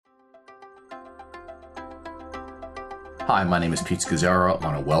Hi, my name is Pete Scazzaro. I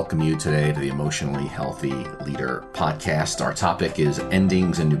want to welcome you today to the Emotionally Healthy Leader podcast. Our topic is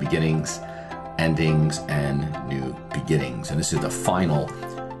endings and new beginnings, endings and new beginnings. And this is the final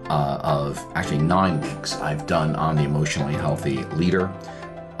of actually 9 weeks I've done on the Emotionally Healthy Leader.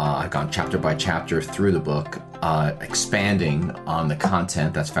 I've gone chapter by chapter through the book, expanding on the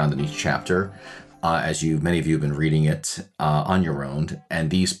content that's found in each chapter. Many of you have been reading it on your own. And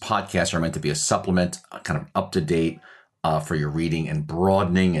these podcasts are meant to be a supplement, kind of up to date, for your reading and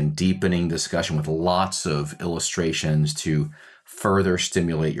broadening and deepening discussion with lots of illustrations to further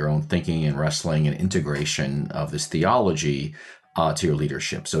stimulate your own thinking and wrestling and integration of this theology to your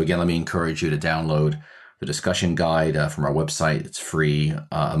leadership. So again, let me encourage you to download the discussion guide from our website. It's free,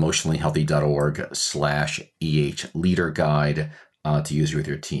 emotionallyhealthy.org/EH Leader Guide to use with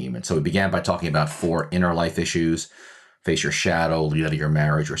your team. And so we began by talking about 4 inner life issues: face your shadow, lead out of your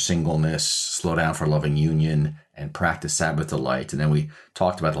marriage or singleness, slow down for loving union, and practice Sabbath delight. And then we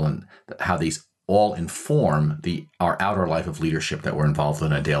talked about how these all inform our outer life of leadership that we're involved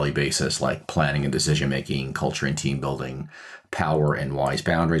in on a daily basis, like planning and decision-making, culture and team building, power and wise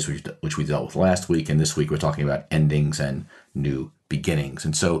boundaries, which we dealt with last week. And this week we're talking about endings and new beginnings.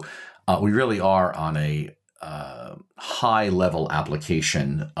 And so we really are on a high-level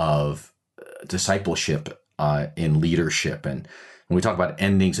application of discipleship in leadership. And when we talk about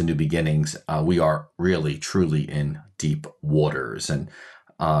endings and new beginnings, we are really, truly in deep waters. And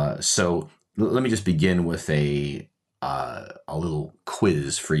so let me just begin with a little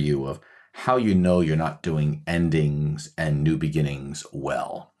quiz for you of how you know you're not doing endings and new beginnings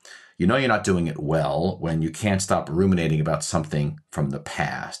well. You know you're not doing it well when you can't stop ruminating about something from the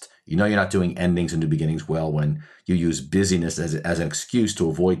past. You know you're not doing endings and new beginnings well when you use busyness as an excuse to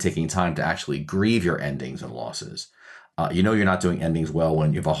avoid taking time to actually grieve your endings and losses. You know you're not doing endings well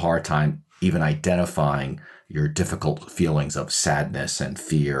when you have a hard time even identifying your difficult feelings of sadness and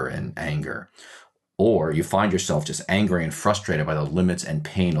fear and anger. Or you find yourself just angry and frustrated by the limits and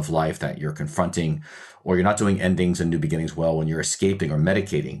pain of life that you're confronting. Or you're not doing endings and new beginnings well when you're escaping or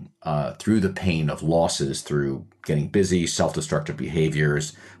medicating through the pain of losses through getting busy, self-destructive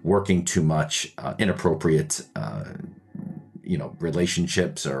behaviors, working too much, inappropriate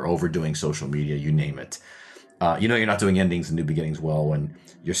relationships, or overdoing social media, you name it. You know you're not doing endings and new beginnings well when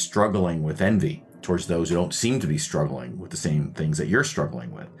you're struggling with envy towards those who don't seem to be struggling with the same things that you're struggling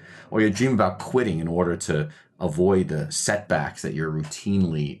with. Or you dream about quitting in order to avoid the setbacks that you're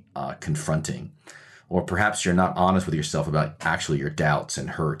routinely confronting. Or perhaps you're not honest with yourself about actually your doubts and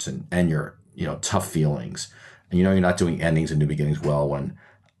hurts and your tough feelings. And you know you're not doing endings and new beginnings well when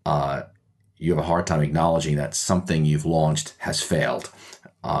you have a hard time acknowledging that something you've launched has failed.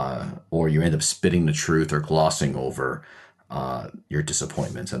 Or you end up spitting the truth or glossing over your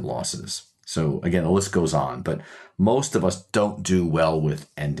disappointments and losses. So again, the list goes on, but most of us don't do well with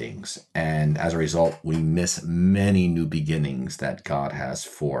endings. And as a result, we miss many new beginnings that God has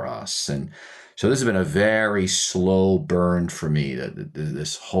for us. And so this has been a very slow burn for me,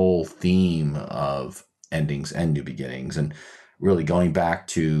 this whole theme of endings and new beginnings, and really going back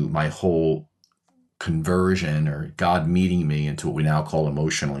to my whole conversion or God meeting me into what we now call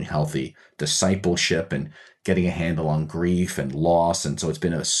emotionally healthy discipleship and getting a handle on grief and loss. And so it's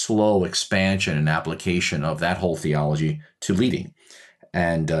been a slow expansion and application of that whole theology to leading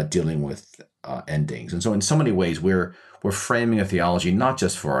and dealing with endings. And so in so many ways, we're framing a theology not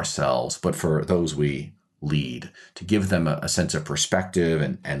just for ourselves, but for those we lead, to give them a sense of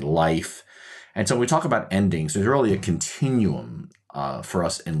perspective and life. And so when we talk about endings, there's really a continuum for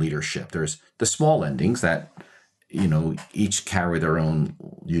us in leadership. There's the small endings that, each carry their own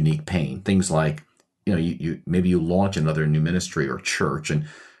unique pain. Things like, maybe you launch another new ministry or church and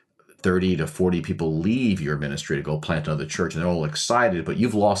 30 to 40 people leave your ministry to go plant another church and they're all excited, but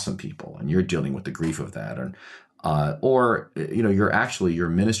you've lost some people and you're dealing with the grief of that. Your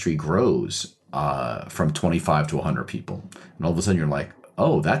ministry grows from 25 to 100 people. And all of a sudden you're like,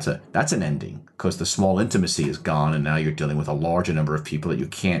 oh, that's an ending because the small intimacy is gone. And now you're dealing with a larger number of people that you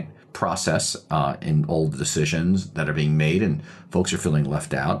can't process in all the decisions that are being made, and folks are feeling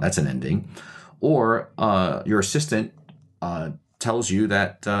left out. That's an ending. Or your assistant tells you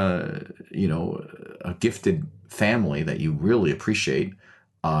that, a gifted family that you really appreciate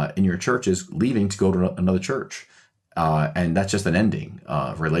in your church is leaving to go to another church. And that's just an ending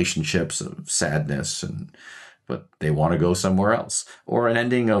of relationships, of sadness, but they want to go somewhere else. Or an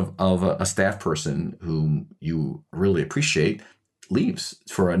ending of a staff person whom you really appreciate leaves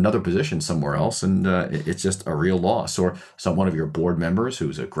for another position somewhere else, and it's just a real loss. Or one of your board members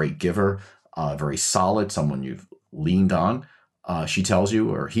who's a great giver, very solid, someone you've leaned on, she tells you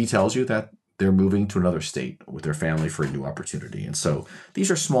or he tells you that they're moving to another state with their family for a new opportunity. And so these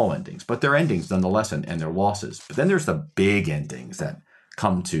are small endings, but they're endings nonetheless, and they're losses. But then there's the big endings that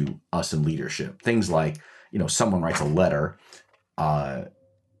come to us in leadership. Things like, someone writes a letter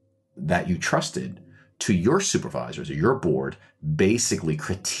that you trusted to your supervisors or your board, basically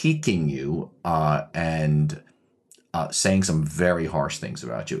critiquing you and saying some very harsh things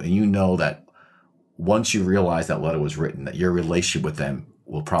about you. And you know that once you realize that letter was written, that your relationship with them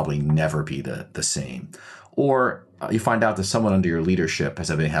will probably never be the same. Or you find out that someone under your leadership has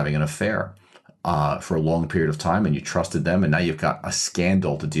been having an affair for a long period of time, and you trusted them, and now you've got a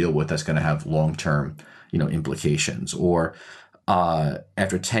scandal to deal with that's going to have long-term, implications. Or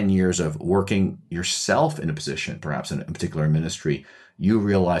after 10 years of working yourself in a position, perhaps in a particular ministry, you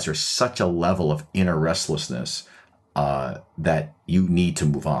realize there's such a level of inner restlessness that you need to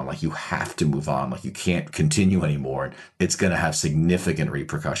move on. Like you have to move on. Like you can't continue anymore. And it's going to have significant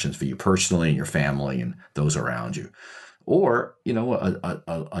repercussions for you personally and your family and those around you. Or,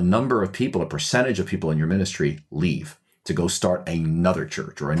 a number of people, a percentage of people in your ministry leave to go start another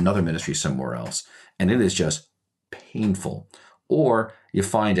church or another ministry somewhere else. And it is just painful. Or you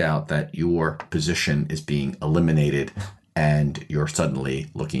find out that your position is being eliminated and you're suddenly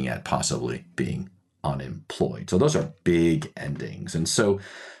looking at possibly being unemployed. So those are big endings. And so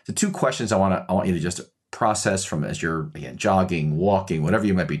the two questions I want you to just process from as you're, again, jogging, walking, whatever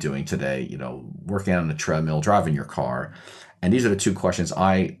you might be doing today, working out on the treadmill, driving your car. And these are the two questions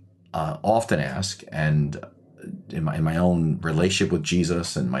I often ask, and in my own relationship with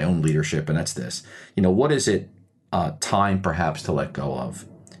Jesus and my own leadership. And that's this, what is it time perhaps to let go of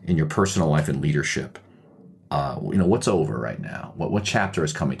in your personal life and leadership? What's over right now? What chapter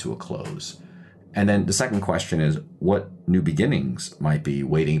is coming to a close? And then the second question is, what new beginnings might be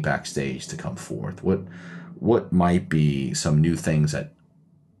waiting backstage to come forth? What might be some new things that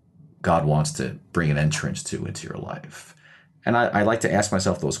God wants to bring an entrance to into your life? And I like to ask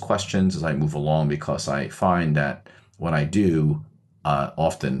myself those questions as I move along, because I find that when I do,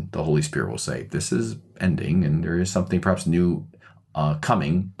 often the Holy Spirit will say, this is ending and there is something perhaps new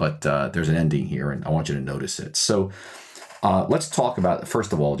coming, but there's an ending here and I want you to notice it. So let's talk about,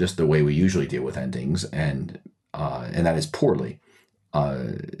 first of all, just the way we usually deal with endings, and that is poorly.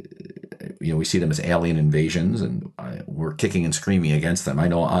 We see them as alien invasions, and we're kicking and screaming against them. I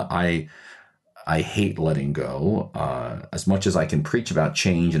know I hate letting go. As much as I can preach about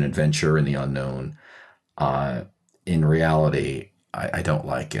change and adventure and the unknown, in reality, I don't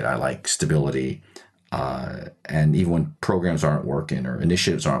like it. I like stability. And even when programs aren't working or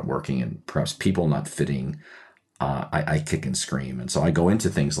initiatives aren't working and perhaps people not fitting, I kick and scream. And so I go into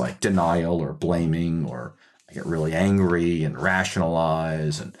things like denial or blaming, or I get really angry and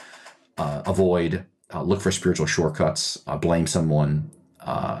rationalize and avoid, look for spiritual shortcuts, blame someone,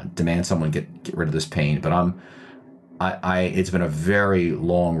 demand someone get rid of this pain. But it's been a very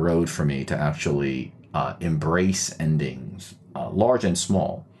long road for me to actually embrace endings, large and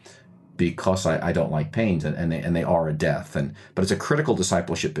small, because I don't like pains, and they are a death. But it's a critical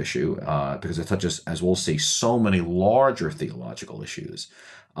discipleship issue because it touches, as we'll see, so many larger theological issues.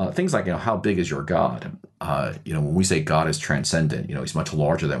 Things like, you know, how big is your God? When we say God is transcendent, he's much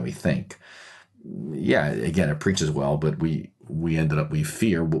larger than we think. Yeah, again, it preaches well, but we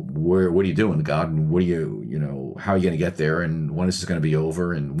fear, what are you doing, God? And what are you, how are you going to get there? And when is this going to be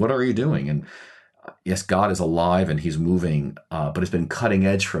over? And what are you doing? And yes, God is alive and he's moving, but it's been cutting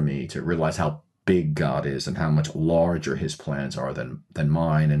edge for me to realize how big God is and how much larger his plans are than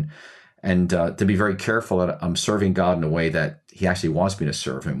mine. And to be very careful that I'm serving God in a way that he actually wants me to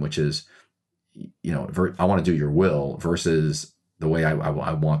serve him, which is, I want to do your will versus the way I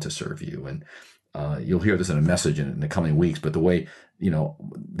want to serve you. And you'll hear this in a message in the coming weeks, but the way,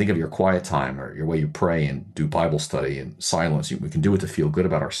 think of your quiet time or your way you pray and do Bible study and silence. We can do it to feel good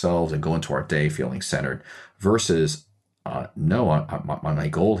about ourselves and go into our day feeling centered versus, my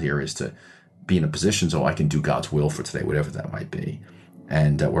goal here is to be in a position so I can do God's will for today, whatever that might be.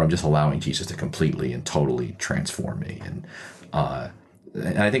 And where I'm just allowing Jesus to completely and totally transform me. And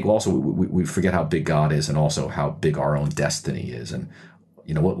I think also we forget how big God is and also how big our own destiny is. And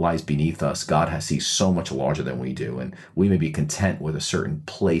what lies beneath us, God sees so much larger than we do. And we may be content with a certain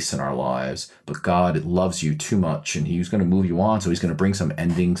place in our lives, but God loves you too much and he's going to move you on. So he's going to bring some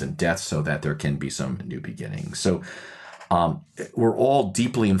endings and deaths so that there can be some new beginnings. So we're all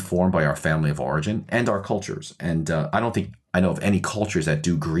deeply informed by our family of origin and our cultures. And I don't think I know of any cultures that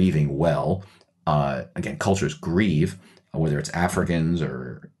do grieving well. Again, cultures grieve, whether it's Africans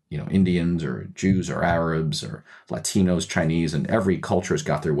or Indians or Jews or Arabs or Latinos, Chinese, and every culture has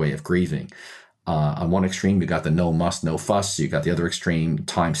got their way of grieving. On one extreme, you got the no muss, no fuss. You got the other extreme,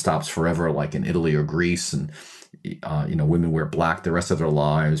 time stops forever, like in Italy or Greece, and women wear black the rest of their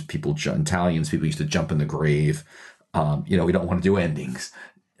lives. Italians, people used to jump in the grave. We don't want to do endings,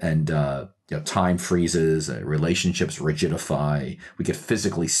 and time freezes, relationships rigidify. We get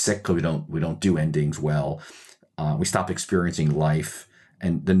physically sick because we don't do endings well. We stop experiencing life,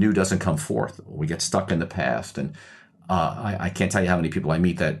 and the new doesn't come forth. We get stuck in the past, and I can't tell you how many people I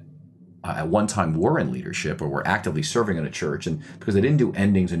meet that at one time were in leadership or were actively serving in a church, and because they didn't do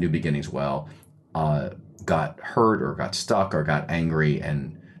endings and new beginnings well, got hurt or got stuck or got angry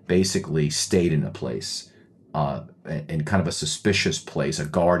and basically stayed in a place, in kind of a suspicious place, a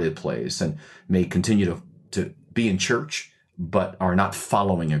guarded place, and may continue to be in church, but are not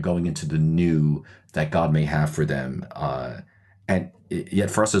following or going into the new that God may have for them. And yet,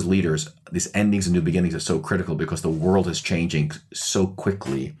 for us as leaders, these endings and new beginnings are so critical because the world is changing so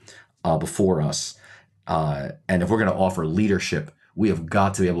quickly before us. And if we're going to offer leadership, we have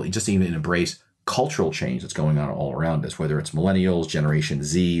got to be able to just even embrace cultural change that's going on all around us, whether it's millennials, Generation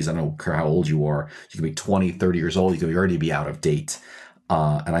Zs. I don't care how old you are. You can be 20, 30 years old. You can already be out of date.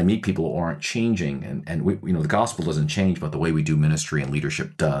 And I meet people who aren't changing. And the gospel doesn't change, but the way we do ministry and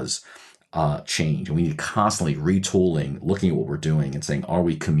leadership does change. And we need constantly retooling, looking at what we're doing and saying, are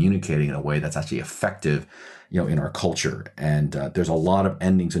we communicating in a way that's actually effective, in our culture? And there's a lot of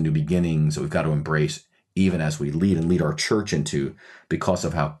endings and new beginnings that we've got to embrace, even as we lead and lead our church into, because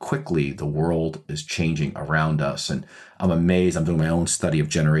of how quickly the world is changing around us. And I'm amazed. I'm doing my own study of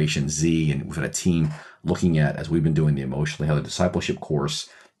Generation Z, and we've had a team looking at, as we've been doing the Emotionally Healthy Discipleship course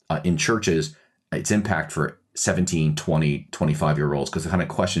in churches, its impact for 17, 20, 25-year-olds, because the kind of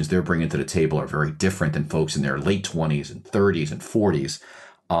questions they're bringing to the table are very different than folks in their late 20s and 30s and 40s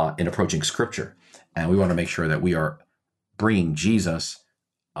in approaching Scripture. And we want to make sure that we are bringing Jesus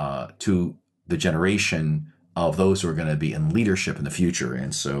to the generation of those who are going to be in leadership in the future.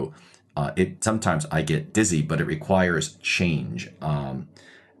 And so sometimes I get dizzy, but it requires change.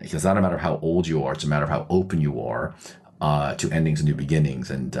 Because it's not a matter of how old you are, it's a matter of how open you are to endings and new beginnings.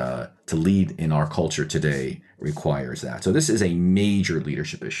 And to lead in our culture today requires that. So this is a major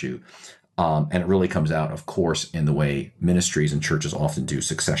leadership issue. And it really comes out, of course, in the way ministries and churches often do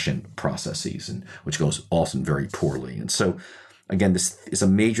succession processes, and which goes often very poorly. And so, again, this is a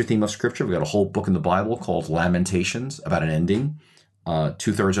major theme of Scripture. We've got a whole book in the Bible called Lamentations about an ending.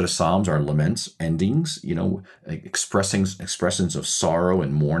 2/3 of the Psalms are laments, endings, expressions of sorrow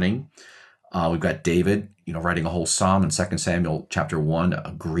and mourning. We've got David, writing a whole psalm in 2 Samuel chapter 1,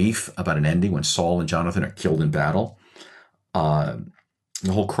 a grief about an ending when Saul and Jonathan are killed in battle.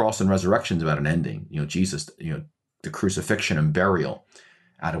 The whole cross and resurrection is about an ending. Jesus, the crucifixion and burial,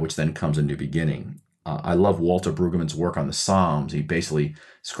 out of which then comes a new beginning. I love Walter Brueggemann's work on the Psalms. He basically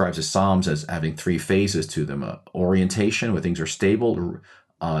describes the Psalms as having three phases to them: orientation, where things are stable;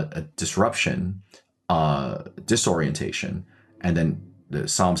 a disruption, disorientation, and then the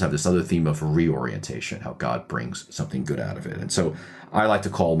Psalms have this other theme of reorientation, how God brings something good out of it. And so I like to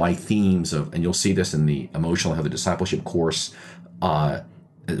call my themes and you'll see this in the Emotional Healthy Discipleship course.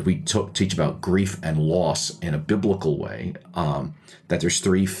 We teach about grief and loss in a biblical way, that there's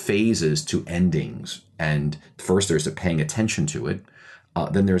three phases to endings. And first, there's the paying attention to it.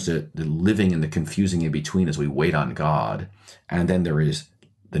 Then there's the living and the confusing in between as we wait on God. And then there is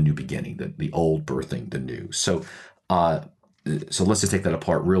the new beginning, the old birthing the new. So let's just take that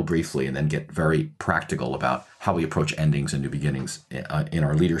apart real briefly and then get very practical about how we approach endings and new beginnings in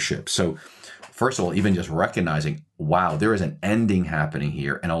our leadership. So first of all, even just recognizing, wow, there is an ending happening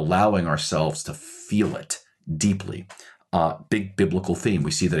here, and allowing ourselves to feel it deeply. Big biblical theme. We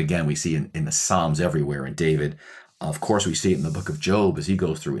see that again. We see in the Psalms everywhere, in David. Of course, we see it in the book of Job as he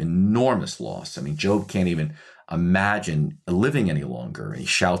goes through enormous loss. I mean, Job can't even imagine living any longer. And he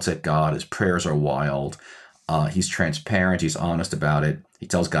shouts at God. His prayers are wild. He's transparent. He's honest about it. He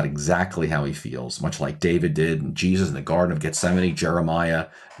tells God exactly how he feels, much like David did, and Jesus in the Garden of Gethsemane, Jeremiah.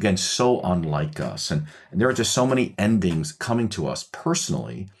 Again, so unlike us. And there are just so many endings coming to us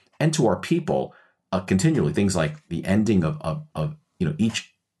personally and to our people continually. Things like the ending of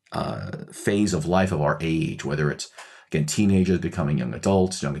each phase of life of our age, whether it's, again, teenagers becoming young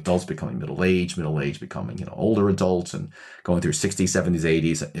adults becoming middle-aged becoming older adults, and going through 60s, 70s,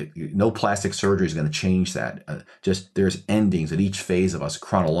 80s. No plastic surgery is going to change that. Just there's endings at each phase of us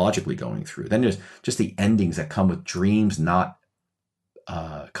chronologically going through. Then there's just the endings that come with dreams not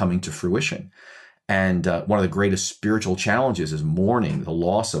coming to fruition. And one of the greatest spiritual challenges is mourning the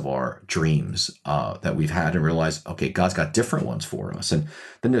loss of our dreams that we've had, and realize, okay, God's got different ones for us. And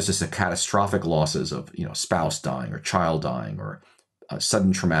then there's just the catastrophic losses of, spouse dying or child dying, or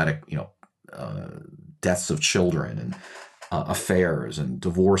sudden traumatic, deaths of children and affairs and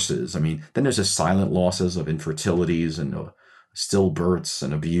divorces. I mean, then there's the silent losses of infertilities and stillbirths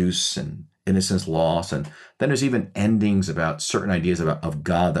and abuse and innocence loss. And then there's even endings about certain ideas of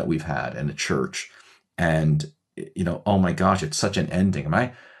God that we've had in the church. And, oh my gosh, it's such an ending.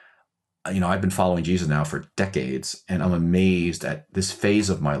 I've been following Jesus now for decades, and I'm amazed at this phase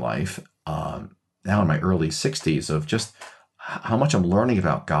of my life, now in my early 60s, of just how much I'm learning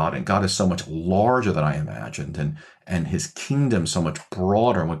about God. And God is so much larger than I imagined, and his kingdom so much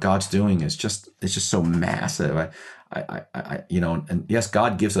broader. And what God's doing is it's just so massive. And yes,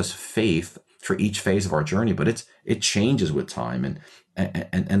 God gives us faith for each phase of our journey, but it changes with time.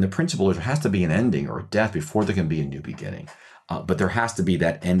 And the principle is there has to be an ending or a death before there can be a new beginning. But there has to be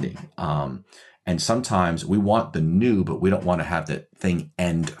that ending. And sometimes we want the new, but we don't want to have that thing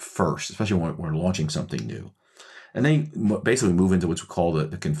end first, especially when we're launching something new. And then basically move into what we call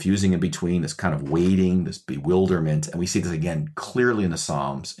the confusing in between, this kind of waiting, this bewilderment. And we see this again clearly in the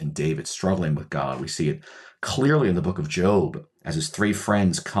Psalms, in David struggling with God. We see it clearly in the book of Job as his three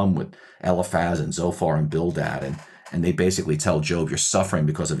friends come with Eliphaz and Zophar and Bildad. And they basically tell Job, you're suffering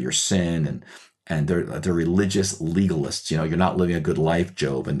because of your sin. And they're religious legalists. You're not living a good life,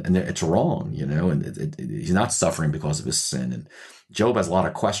 Job. And it's wrong, and he's not suffering because of his sin. And Job has a lot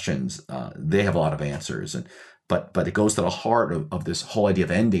of questions. They have a lot of answers. But it goes to the heart of this whole idea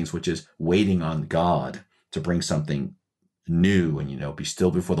of endings, which is waiting on God to bring something new and, be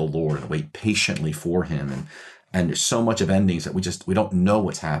still before the Lord and wait patiently for him. And there's so much of endings that we don't know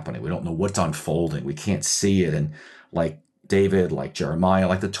what's happening. We don't know what's unfolding. We can't see it. And like David, like Jeremiah,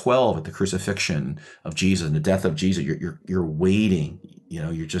 like the 12 at the crucifixion of Jesus and the death of Jesus, you're waiting,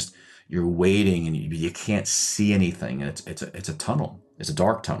 you're waiting and you can't see anything. And it's a tunnel. It's a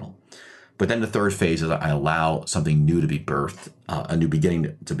dark tunnel. But then the third phase is I allow something new to be birthed, a new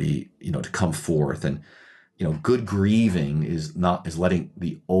beginning to be, to come forth. And, good grieving is letting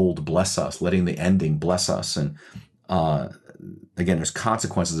the old bless us, letting the ending bless us. And, again, there's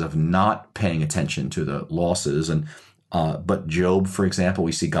consequences of not paying attention to the losses. But Job, for example,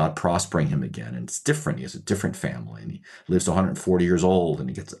 we see God prospering him again, and it's different. He has a different family, and he lives to 140 years old, and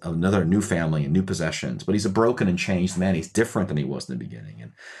he gets another new family and new possessions. But he's a broken and changed man. He's different than he was in the beginning,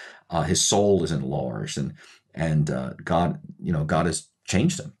 and his soul is enlarged. And God has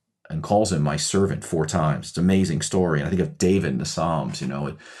changed him and calls him my servant 4 times. It's an amazing story. And I think of David in the Psalms.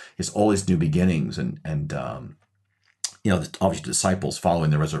 It's all his new beginnings, and obviously the disciples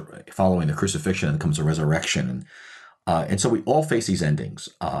following the crucifixion, and comes a resurrection. And so we all face these endings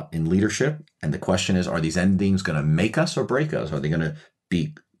in leadership. And the question is, are these endings going to make us or break us? Are they going to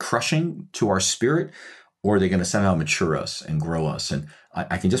be crushing to our spirit, or are they going to somehow mature us and grow us? And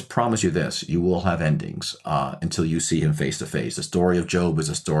I can just promise you this, you will have endings until you see him face to face. The story of Job is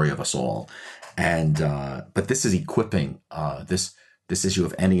a story of us all. And but this is equipping this issue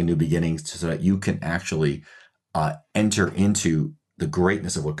of ending and new beginnings so that you can actually enter into the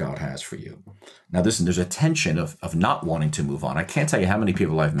greatness of what God has for you. Now, listen, there's a tension of not wanting to move on. I can't tell you how many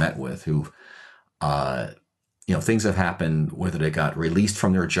people I've met with who, things have happened, whether they got released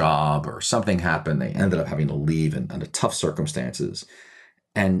from their job or something happened, they ended up having to leave under tough circumstances.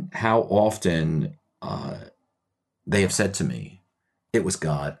 And how often they have said to me, it was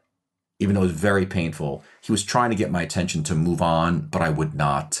God, even though it was very painful. He was trying to get my attention to move on, but I would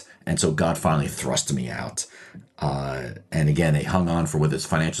not. And so God finally thrust me out. And again, they hung on for whether it's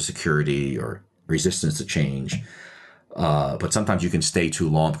financial security or resistance to change. But sometimes you can stay too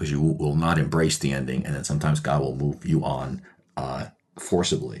long because you will not embrace the ending. And then sometimes God will move you on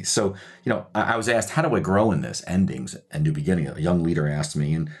forcibly. So, I was asked, how do I grow in this? Endings and new beginning. A young leader asked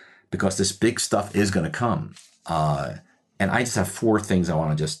me, and because this big stuff is going to come. And I just have 4 things I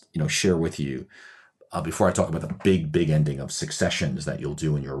want to just, share with you before I talk about the big ending of successions that you'll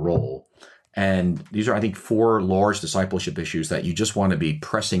do in your role. And these are, I think, 4 large discipleship issues that you just want to be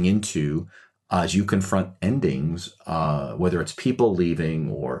pressing into as you confront endings, whether it's people leaving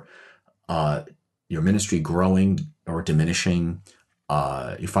or your ministry growing or diminishing,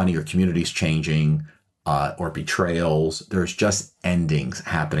 you're finding your communities changing, or betrayals. There's just endings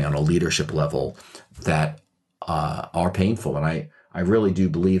happening on a leadership level that are painful. And I really do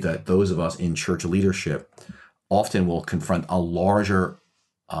believe that those of us in church leadership often will confront a larger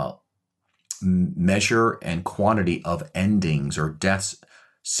measure and quantity of endings or deaths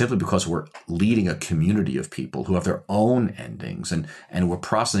simply because we're leading a community of people who have their own endings, and we're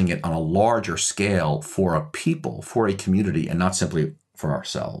processing it on a larger scale for a people, for a community, and not simply for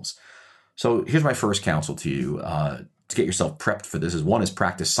ourselves. So here's my first counsel to you to get yourself prepped for this. One is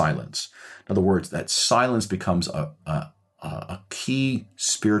practice silence. In other words, that silence becomes a a key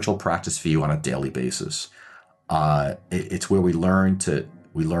spiritual practice for you on a daily basis. It's where we learn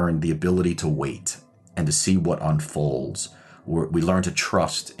the ability to wait and to see what unfolds. We learn to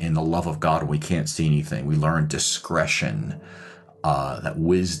trust in the love of God when we can't see anything. We learn discretion, that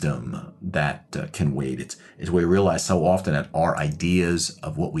wisdom that can wait. It's where we realize so often that our ideas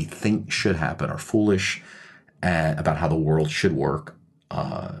of what we think should happen are foolish, and about how the world should work,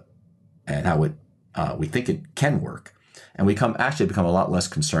 and how we think it can work. And we actually become a lot less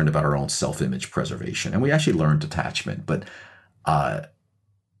concerned about our own self-image preservation. And we actually learn detachment. But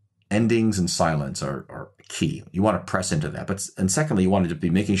endings and silence are key. You want to press into that. And secondly, you want to be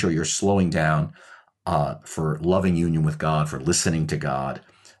making sure you're slowing down for loving union with God, for listening to God,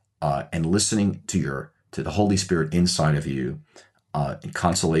 and listening to the Holy Spirit inside of you, in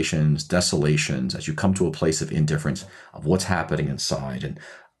consolations, desolations, as you come to a place of indifference of what's happening inside. And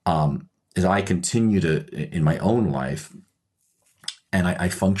as I continue in my own life, and I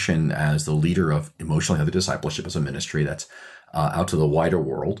function as the leader of Emotionally Healthy Discipleship as a ministry that's out to the wider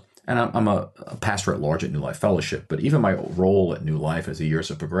world. And I'm a pastor at large at New Life Fellowship. But even my role at New Life as the years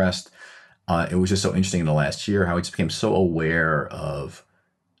have progressed, it was just so interesting in the last year how I just became so aware of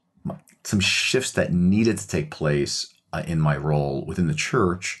some shifts that needed to take place in my role within the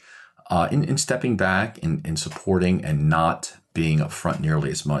church, in stepping back, in supporting and not being up front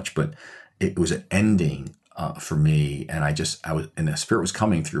nearly as much. But it was an ending for me, and and the Spirit was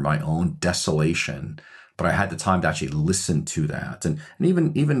coming through my own desolation, but I had the time to actually listen to that. And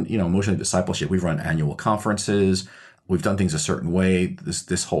even Emotionally Discipleship, we've run annual conferences, we've done things a certain way.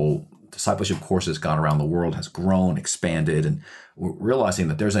 This whole discipleship course has gone around the world, has grown, expanded, and we're realizing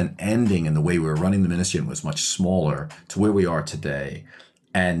that there's an ending in the way we were running the ministry, and was much smaller, to where we are today.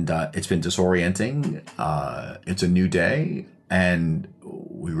 And it's been disorienting. It's a new day, and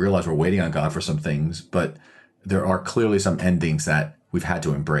we realize we're waiting on God for some things, but there are clearly some endings that we've had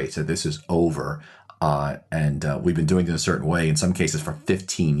to embrace, that this is over. And we've been doing it in a certain way, in some cases for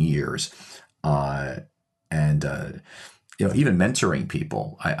 15 years. Even mentoring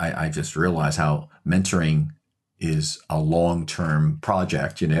people, I just realize how mentoring is a long-term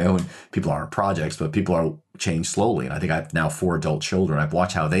project, and people aren't projects, but people are changed slowly. And I think I have now 4 adult children. I've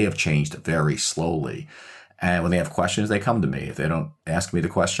watched how they have changed very slowly. And when they have questions, they come to me. If they don't ask me the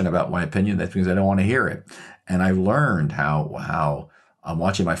question about my opinion, that means they don't want to hear it. And I learned how I'm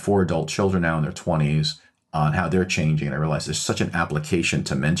watching my 4 adult children now in their 20s, on how they're changing. And I realize there's such an application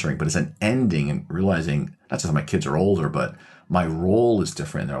to mentoring, but it's an ending, and realizing not just that my kids are older, but my role is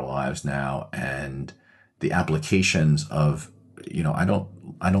different in their lives now. And the applications of, I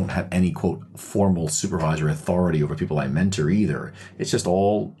don't have any quote formal supervisory authority over people I mentor either. It's just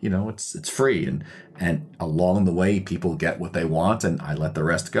all, it's free. And along the way, people get what they want, and I let the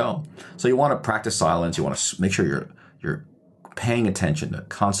rest go. So you want to practice silence. You want to make sure you're paying attention to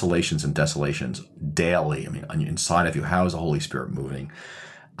consolations and desolations daily. I mean, inside of you, how is the Holy Spirit moving?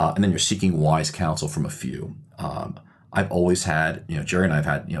 And then you're seeking wise counsel from a few. I've always had, Jerry and I've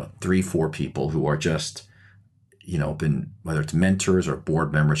had, 3-4 people who are just, been, whether it's mentors or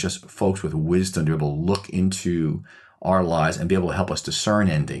board members, just folks with wisdom to be able to look into our lives and be able to help us discern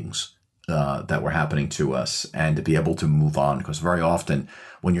endings that were happening to us, and to be able to move on. Because very often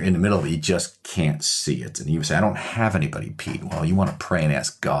when you're in the middle of it, you just can't see it. And you say, I don't have anybody, Pete. Well, you want to pray and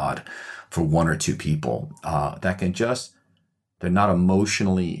ask God for 1 or 2 people that can they're not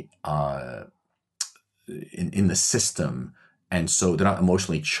emotionally in the system. And so they're not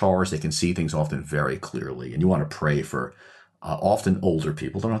emotionally charged. They can see things often very clearly. And you want to pray for often older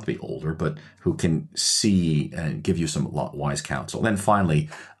people, don't have to be older, but who can see and give you some wise counsel. And then finally,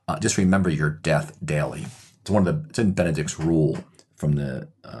 just remember your death daily. It's in Benedict's rule from the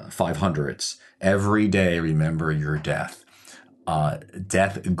 500s. Every day, remember your death.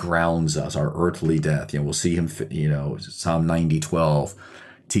 Death grounds us, our earthly death. We'll see him, Psalm 90:12.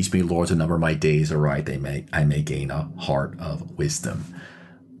 Teach me, Lord, to number my days aright, I may gain a heart of wisdom.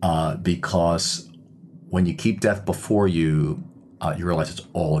 Because when you keep death before you, you realize it's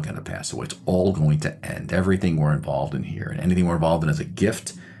all going to pass away. It's all going to end. Everything we're involved in here, and anything we're involved in is a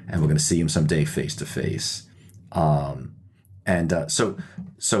gift, and we're going to see him someday face to face. So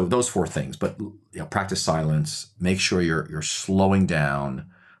those 4 things. But practice silence. Make sure you're slowing down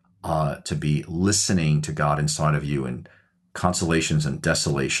to be listening to God inside of you, and consolations and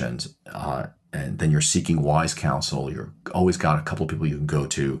desolations, and then you're seeking wise counsel. You're always got a couple of people you can go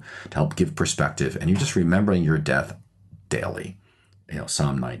to help give perspective, and you're just remembering your death daily.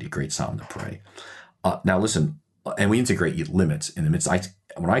 Psalm 90, great psalm to pray. Now listen, and we integrate limits in the midst.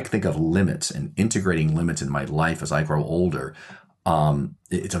 When I think of limits and integrating limits in my life as I grow older,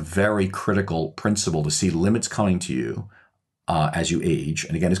 it's a very critical principle to see limits coming to you as you age.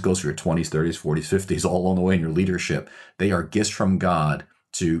 And again, this goes for your 20s, 30s, 40s, 50s, all along the way in your leadership. They are gifts from God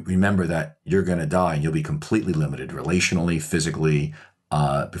to remember that you're going to die and you'll be completely limited relationally, physically,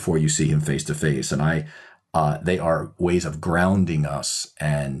 before you see him face to face. And they are ways of grounding us,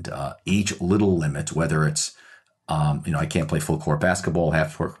 and each little limit, whether it's, I can't play full court basketball,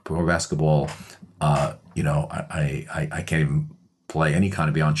 half court basketball, I can't even play any kind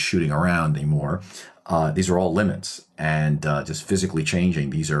of beyond shooting around anymore. These are all limits, and just physically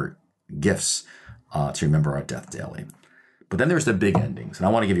changing. These are gifts to remember our death daily. But then there's the big endings, and I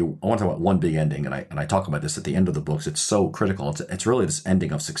want to talk about one big ending, and I talk about this at the end of the books. It's so critical. It's really this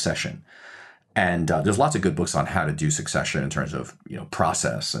ending of succession, and there's lots of good books on how to do succession in terms of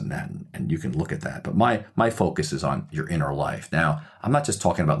process, and you can look at that. But my focus is on your inner life. Now, I'm not just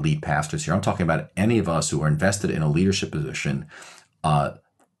talking about lead pastors here. I'm talking about any of us who are invested in a leadership position. At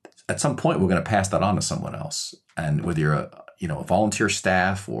some point, we're going to pass that on to someone else, and whether you're a volunteer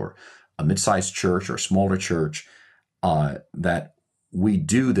staff or a mid-sized church or a smaller church. That we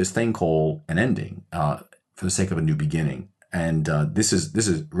do this thing called an ending for the sake of a new beginning. And this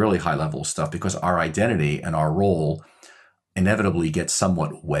is really high level stuff, because our identity and our role inevitably get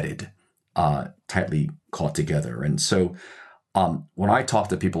somewhat wedded, tightly caught together. And so when I talk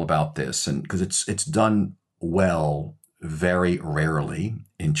to people about this, and because it's done well very rarely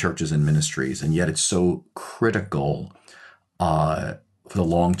in churches and ministries, and yet it's so critical for the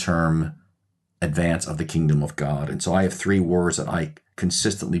long-term advance of the kingdom of God. And so I have 3 words that I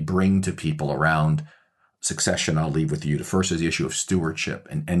consistently bring to people around succession. I'll leave with you. The first is the issue of stewardship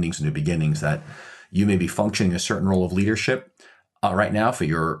and endings and new beginnings, that you may be functioning a certain role of leadership right now for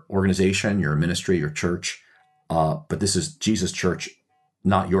your organization, your ministry, your church. But this is Jesus' church,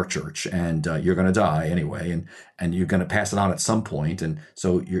 not your church. And you're going to die anyway, and you're going to pass it on at some point. And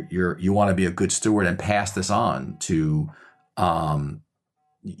so you want to be a good steward and pass this on to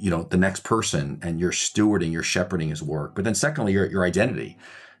the next person, and you're stewarding, you're shepherding his work. But then secondly, your identity,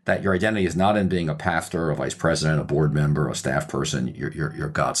 that your identity is not in being a pastor, a vice president, a board member, a staff person. You're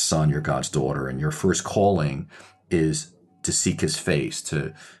God's son, you're God's daughter, and your first calling is to seek his face,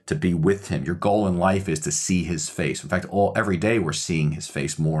 to be with him. Your goal in life is to see his face. In fact, every day we're seeing his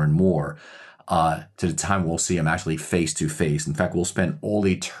face more and more, to the time we'll see him actually face to face. In fact, we'll spend all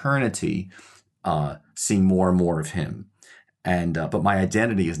eternity seeing more and more of him. And but my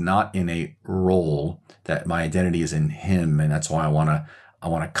identity is not in a role, that my identity is in him, and that's why I want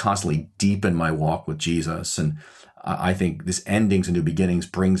to constantly deepen my walk with Jesus. And I think this endings and new beginnings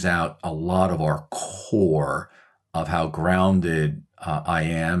brings out a lot of our core of how grounded I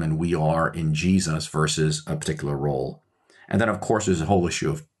am and we are in Jesus versus a particular role. And then, of course, there's a whole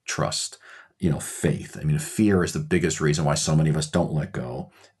issue of trust, faith. I mean, fear is the biggest reason why so many of us don't let go,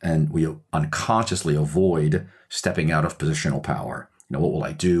 and we unconsciously avoid stepping out of positional power. What will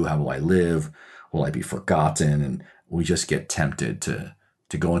I do? How will I live? Will I be forgotten? And we just get tempted to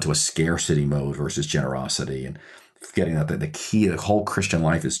go into a scarcity mode versus generosity, and forgetting that the key of the whole Christian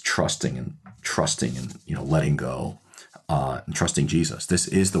life is trusting and letting go, and trusting Jesus. This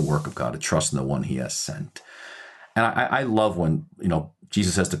is the work of God, to trust in the one he has sent. And I love when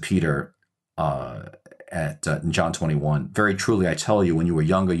Jesus says to Peter in John 21, "Very truly I tell you, when you were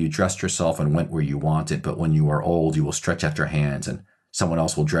younger, you dressed yourself and went where you wanted, but when you are old, you will stretch out your hands, and someone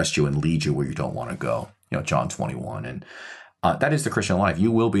else will dress you and lead you where you don't want to go." John 21. And that is the Christian life.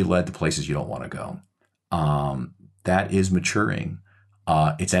 You will be led to places you don't want to go. That is maturing.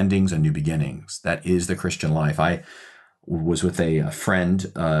 It's endings and new beginnings. That is the Christian life. I was with a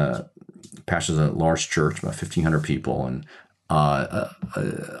friend, pastors a large church, about 1,500 people, and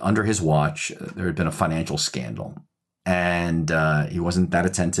under his watch, there had been a financial scandal, and he wasn't that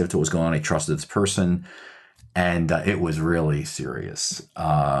attentive to what was going on. He trusted this person, and it was really serious,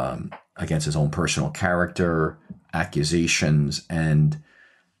 against his own personal character, accusations, and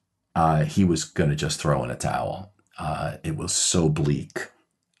he was going to just throw in a towel. It was so bleak,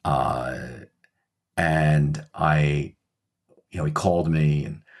 and he called me,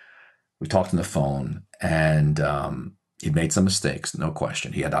 and we talked on the phone, and he'd made some mistakes, no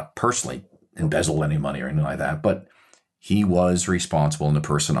question. He had not personally embezzled any money or anything like that, but he was responsible and the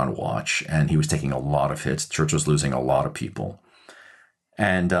person on watch, and he was taking a lot of hits. The church was losing a lot of people.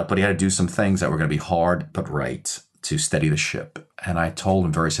 And but he had to do some things that were going to be hard but right to steady the ship. And I told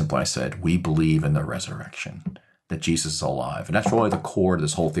him very simply, I said, we believe in the resurrection, that Jesus is alive. And that's really the core to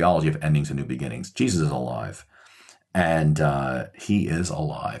this whole theology of endings and new beginnings. Jesus is alive. And he is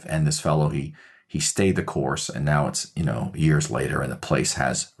alive. And this fellow, he stayed the course, and now it's, years later, and the place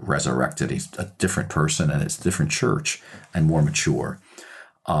has resurrected. He's a different person, and it's a different church and more mature.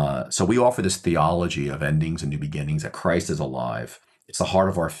 So we offer this theology of endings and new beginnings, that Christ is alive. It's the heart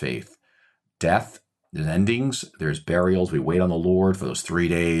of our faith. Death, there's endings, there's burials. We wait on the Lord for those 3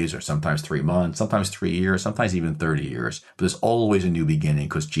 days, or sometimes 3 months, sometimes 3 years, sometimes even 30 years. But there's always a new beginning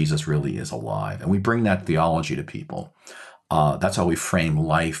because Jesus really is alive. And we bring that theology to people. That's how we frame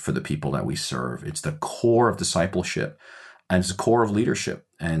life for the people that we serve. It's the core of discipleship, and it's the core of leadership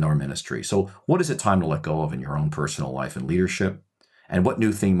and our ministry. So what is it time to let go of in your own personal life and leadership? And what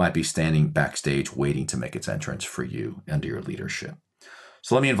new thing might be standing backstage waiting to make its entrance for you under your leadership?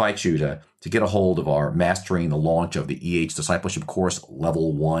 So let me invite you to get a hold of our Mastering the Launch of the EH Discipleship Course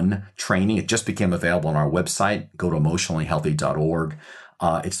Level 1 training. It just became available on our website. Go to emotionallyhealthy.org.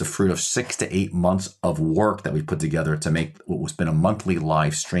 It's the fruit of 6 to 8 months of work that we put together to make what was been a monthly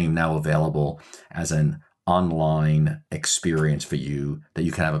live stream now available as an online experience for you that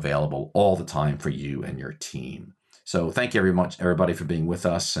you can have available all the time for you and your team. So thank you very much, everybody, for being with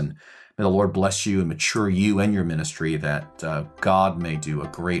us. And may the Lord bless you and mature you and your ministry, that God may do a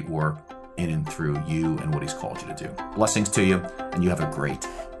great work in and through you and what he's called you to do. Blessings to you, and you have a great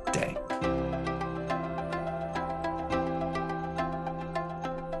day.